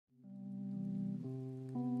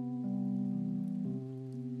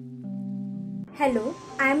Hello,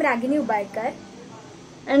 I am Ragini Ubaikar.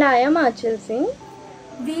 And I am Achal Singh.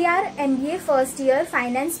 We are MBA first year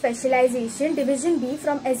Finance Specialization Division B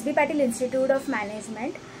from SB Patil Institute of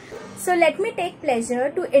Management. So let me take pleasure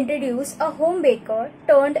to introduce a home baker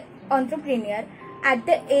turned entrepreneur at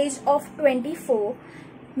the age of 24,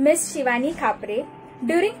 Miss Shivani Khapre.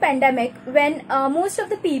 During pandemic, when most of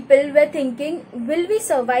the people were thinking, will we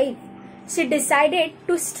survive? She decided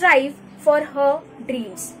to strive for her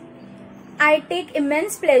dreams. I take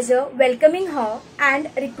immense pleasure welcoming her and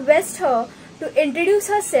request her to introduce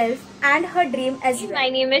herself and her dream as well. My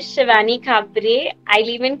name is Shivani Khapre. I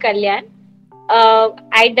live in Kalyan.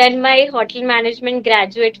 I done my hotel management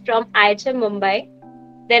graduate from IHM Mumbai.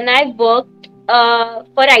 Then I worked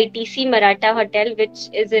for ITC Maratha Hotel, which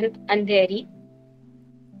is in Andheri.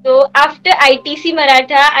 So after ITC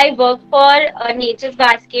Maratha, I worked for Nature's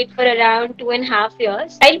Basket for around 2.5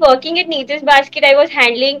 years. While working at Nature's Basket, I was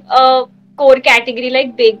handling a core category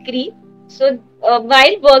like bakery. So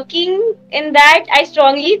while working in that, I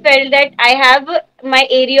strongly felt that I have my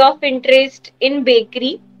area of interest in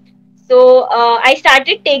bakery. So I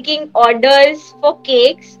started taking orders for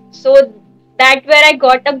cakes. So that where I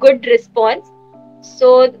got a good response.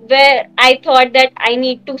 So where I thought that I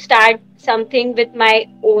need to start something with my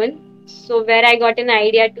own. So where I got an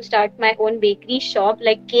idea to start my own bakery shop,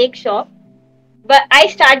 like cake shop. But I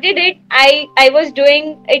started it. I was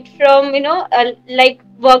doing it from like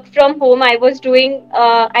work from home. I was doing.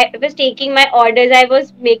 I was taking my orders. I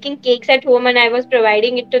was making cakes at home and I was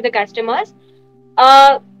providing it to the customers.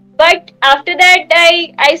 Uh, but after that,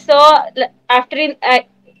 I saw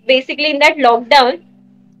basically in that lockdown,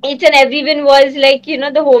 each and everyone was like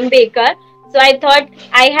the home baker. So I thought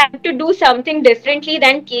I have to do something differently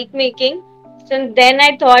than cake making. So then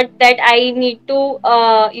I thought that I need to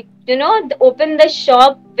open the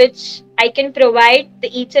shop which I can provide the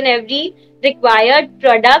each and every required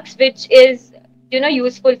products which is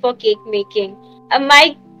useful for cake making.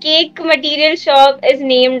 My cake material shop is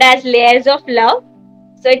named as Layers of Love.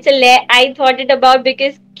 So it's a layer I thought it about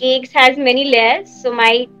because cakes has many layers. So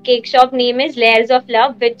my cake shop name is Layers of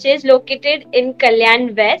Love, which is located in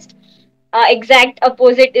Kalyan West. Exact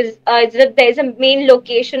opposite is there is a main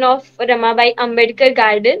location of Ramabai Ambedkar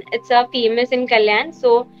Garden. It's a famous in Kalyan,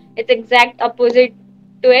 so it's exact opposite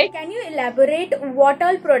to it. Can you elaborate what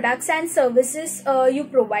all products and services you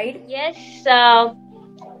provide? Yes.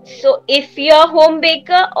 So if you're a home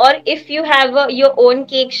baker or if you have your own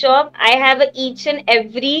cake shop, I have each and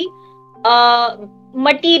every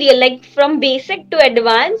material, like from basic to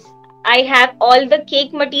advanced. I have all the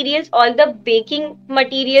cake materials, all the baking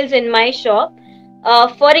materials in my shop.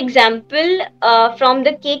 For example, from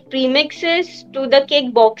the cake premixes to the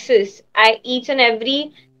cake boxes, each and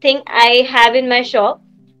every thing I have in my shop.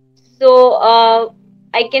 So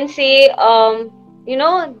I can say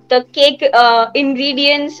the cake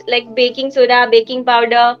ingredients like baking soda, baking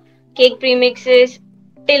powder, cake premixes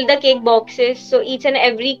till the cake boxes. So each and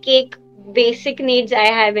every cake basic needs I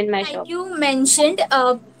have in my shop. You mentioned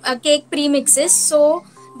cake premixes. So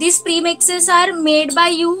these premixes are made by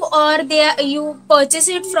you or you purchase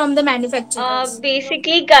it from the manufacturers?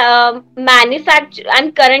 Basically, manufacture.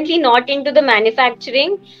 I'm currently not into the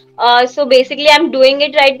manufacturing. So basically, I'm doing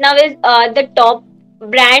it right now is the top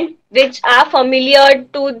brand which are familiar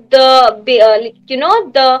to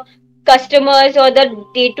the customers or the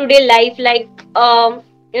day-to-day life, like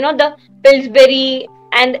the Pillsbury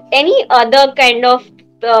and any other kind of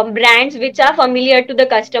brands which are familiar to the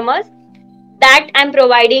customers, that I'm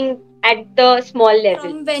providing at the small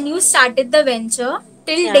level. From when you started the venture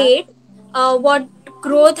till date, what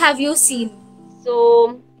growth have you seen?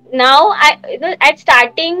 So now at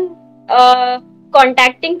starting,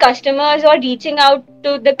 contacting customers or reaching out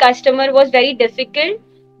to the customer was very difficult.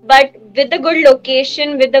 But with the good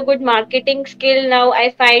location, with the good marketing skill, now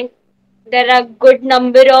I find there are good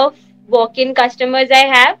number of walk-in customers I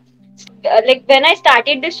have. Like when I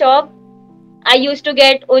started the shop, I used to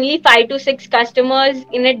get only 5 to 6 customers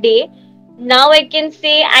in a day. Now I can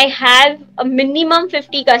say I have a minimum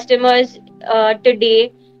 50 customers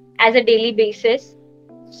today as a daily basis.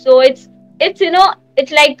 So it's it's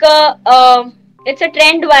like it's a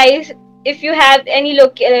trend wise. If you have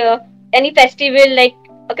any festival like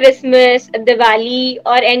a Christmas, a Diwali,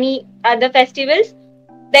 or any other festivals,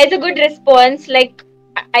 there's a good response. Like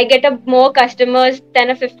I get a more customers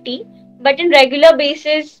than a 50. But in regular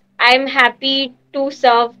basis, I'm happy to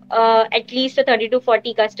serve at least a 30 to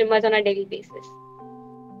 40 customers on a daily basis.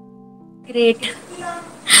 Great.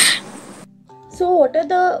 So what are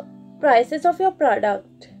the prices of your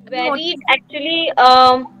product? Varied actually.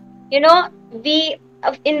 We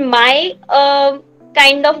in my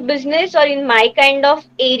kind of business or in my kind of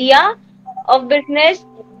area of business,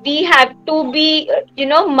 we have to be,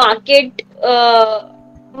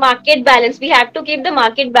 market balance. We have to keep the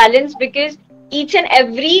market balance because each and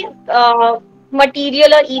every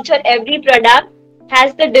material or each or every product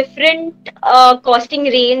has the different costing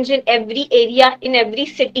range in every area, in every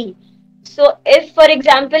city. So if, for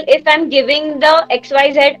example, if I'm giving the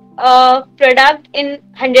XYZ product in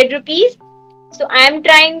 100 rupees, so I'm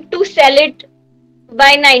trying to sell it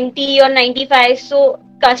by 90 or 95, so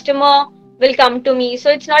customer will come to me. So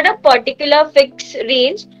it's not a particular fixed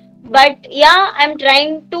range, but yeah, I'm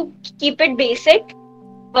trying to keep it basic.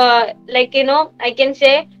 I can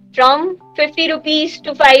say from 50 rupees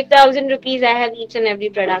to 5,000 rupees, I have each and every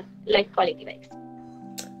product, like quality wise.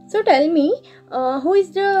 So tell me, who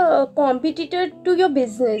is the competitor to your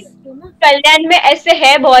business? कल्याण में ऐसे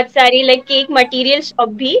है बहुत सारी like cake material shop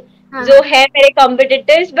भी हाँ जो है मेरे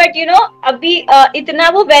कॉम्पिटिटर्स, बट अभी इतना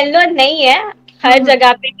वो वेल नोन नहीं है हर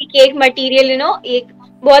जगह पे कि केक मटेरियल एक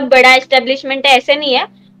बहुत बड़ा एस्टेब्लिशमेंट है, ऐसे नहीं है.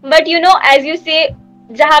 बट एज यू से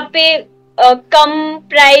जहाँ पे कम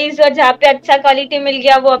प्राइस और जहाँ पे अच्छा क्वालिटी मिल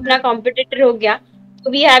गया वो अपना कॉम्पिटिटर हो गया.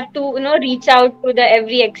 So we have to reach out to the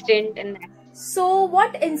every extent in that. So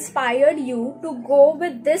what inspired you to go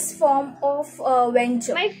with this form of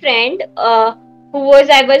venture? My friend who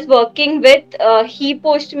I was working with, he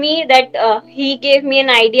posted me that he gave me an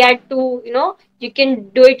idea to, you can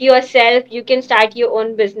do it yourself, you can start your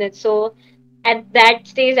own business. So at that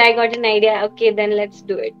stage, I got an idea. Okay, then let's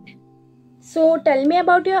do it. So tell me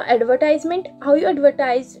about your advertisement, how you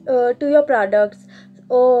advertise to your products,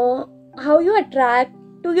 or how you attract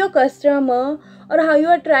to your customer, or how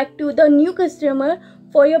you attract to the new customer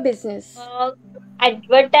for your business.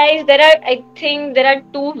 Advertise, I think there are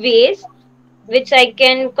two ways which I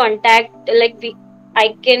can contact,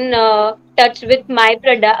 I can touch with my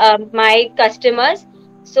product, my customers.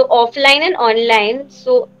 So offline and online.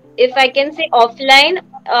 So if I can say offline,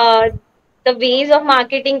 the ways of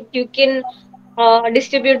marketing, you can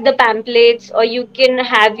distribute the pamphlets or you can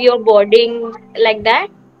have your boarding like that.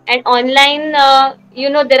 And online,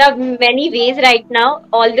 there are many ways right now.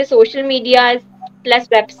 All the social medias plus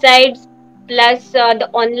websites plus the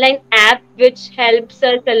online app which helps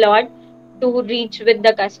us a lot to reach with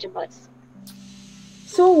the customers.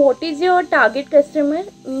 So what is your target customer?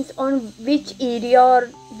 Means on which area or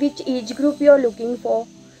which age group you are looking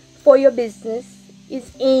for your business?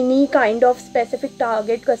 Is any kind of specific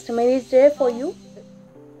target customer is there for you?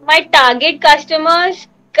 My target customers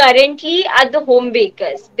currently are the home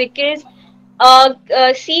bakers because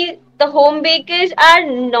see, the home bakers are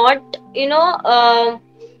not in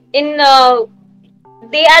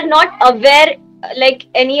they are not aware like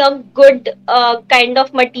any of good kind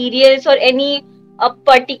of materials or any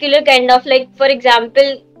particular kind of, like, for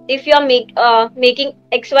example, if you are making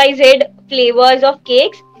XYZ flavors of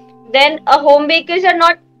cakes, then home bakers are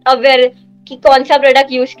not aware कि कौन सा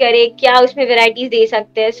product use करे, क्या उसमें varieties दे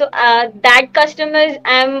सकते हैं. So that customers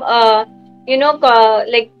I am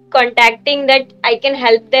like contacting, that I can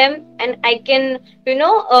help them and I can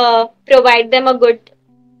provide them a good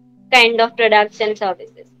kind of products and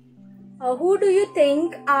services. Who do you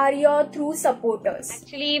think are your true supporters?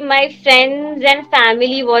 Actually, my friends and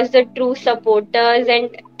family was the true supporters,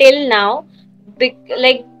 and till now,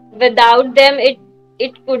 like without them,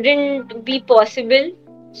 it couldn't be possible.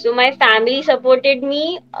 So my family supported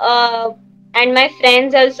me, and my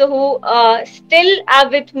friends also who still are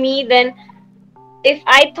with me. Then, if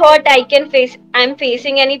I thought I'm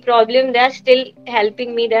facing any problem, they are still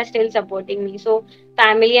helping me. They are still supporting me. So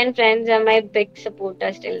family and friends are my big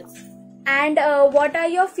supporters still. And what are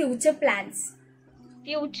your future plans?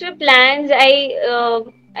 Future plans,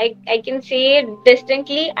 I can say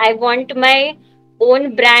distinctly, I want my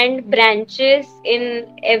own brand branches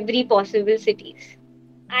in every possible cities.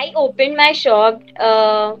 I opened my shop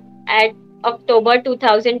at October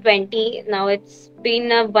 2020. Now it's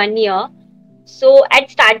been 1 year. So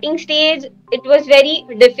at starting stage, it was very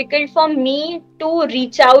difficult for me to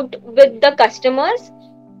reach out with the customers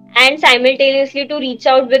and simultaneously to reach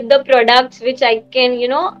out with the products which I can,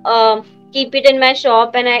 keep it in my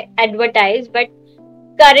shop and I advertise. But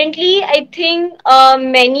currently, I think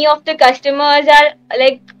many of the customers are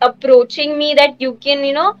like approaching me that you can,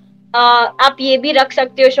 आप ये भी रख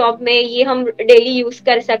सकते हो shop में, ये हम daily use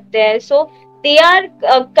कर सकते हैं. सो they are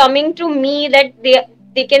coming to me that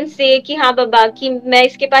they can say कि हाँ बाबा कि मैं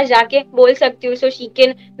इसके पास जाके बोल सकती हूँ, so she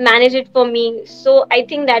can manage it for me. So I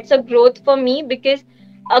think that's a growth for me because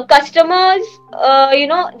customers,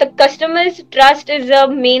 the customers trust is the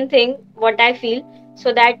main thing what I feel,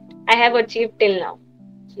 so that I have achieved till now.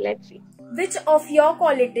 So let's see. Which of your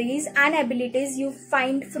qualities and abilities you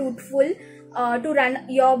find fruitful to run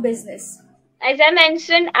your business? As I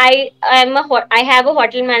mentioned, I have a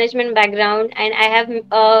hotel management background, and I have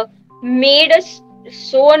made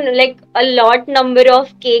so like a lot number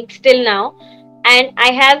of cakes till now, and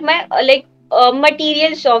I have my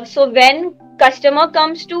material shop. So when customer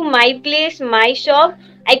comes to my place, my shop,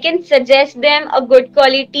 I can suggest them a good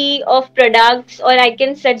quality of products, or I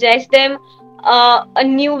can suggest them a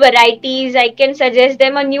new varieties. I can suggest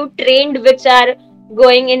them a new trend which are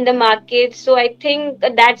going in the market. So I think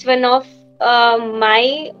that's one of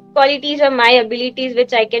my qualities or my abilities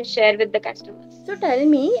which I can share with the customers. So tell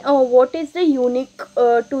me, what is the unique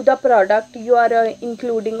to the product you are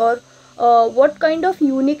including, or what kind of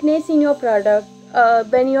uniqueness in your product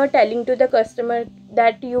when you are telling to the customer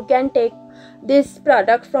that you can take this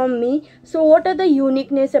product from me? So what are the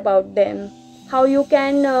uniqueness about them? How you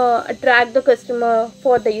can attract the customer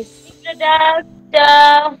for this? Product.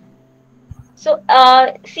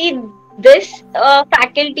 See this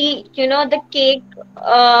faculty, the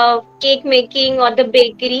cake making or the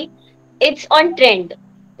bakery, it's on trend.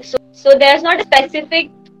 So there's not a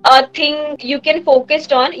specific thing you can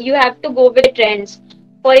focus on. You have to go with the trends.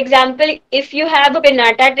 For example, if you have a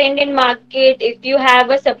pinata trend in market, if you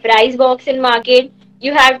have a surprise box in market,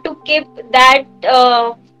 you have to keep that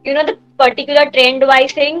the particular trend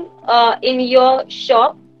wise thing in your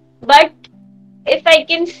shop. But if I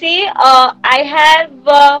can say, I have,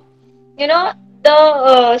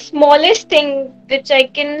 the smallest thing which I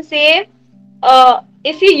can say,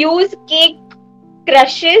 if you use cake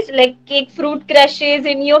crushes, like cake fruit crushes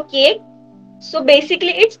in your cake, so basically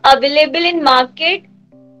it's available in market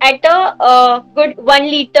at a good 1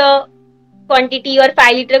 liter quantity or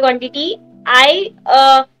 5 liter quantity. I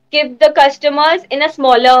give the customers in a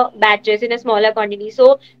smaller batches, in a smaller quantity,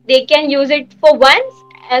 so they can use it for once,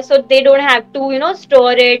 so they don't have to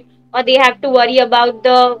store it, or they have to worry about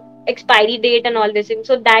the expiry date and all this thing.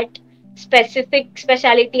 So that specific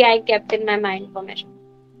speciality I kept in my mind for me.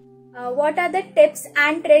 What are the tips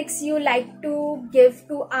and tricks you like to give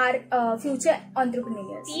to our future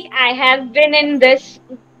entrepreneurs? See, I have been in this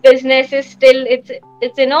business is still it's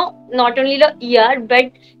not only the year,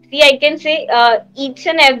 but see, I can say each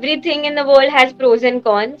and everything in the world has pros and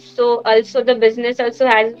cons. So also the business also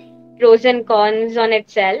has pros and cons on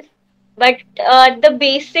itself. But the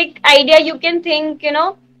basic idea you can think,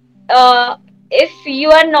 uh, if you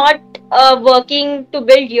are not working to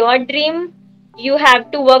build your dream, you have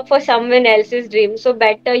to work for someone else's dream. So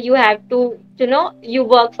better you have to, you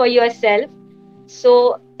work for yourself.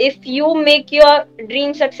 So if you make your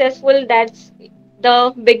dream successful, that's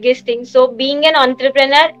the biggest thing. So being an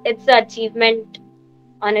entrepreneur, it's an achievement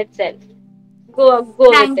on itself. Go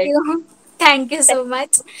with Thank it. you. Thank you so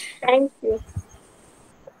much. Thank you.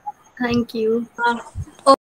 Thank you.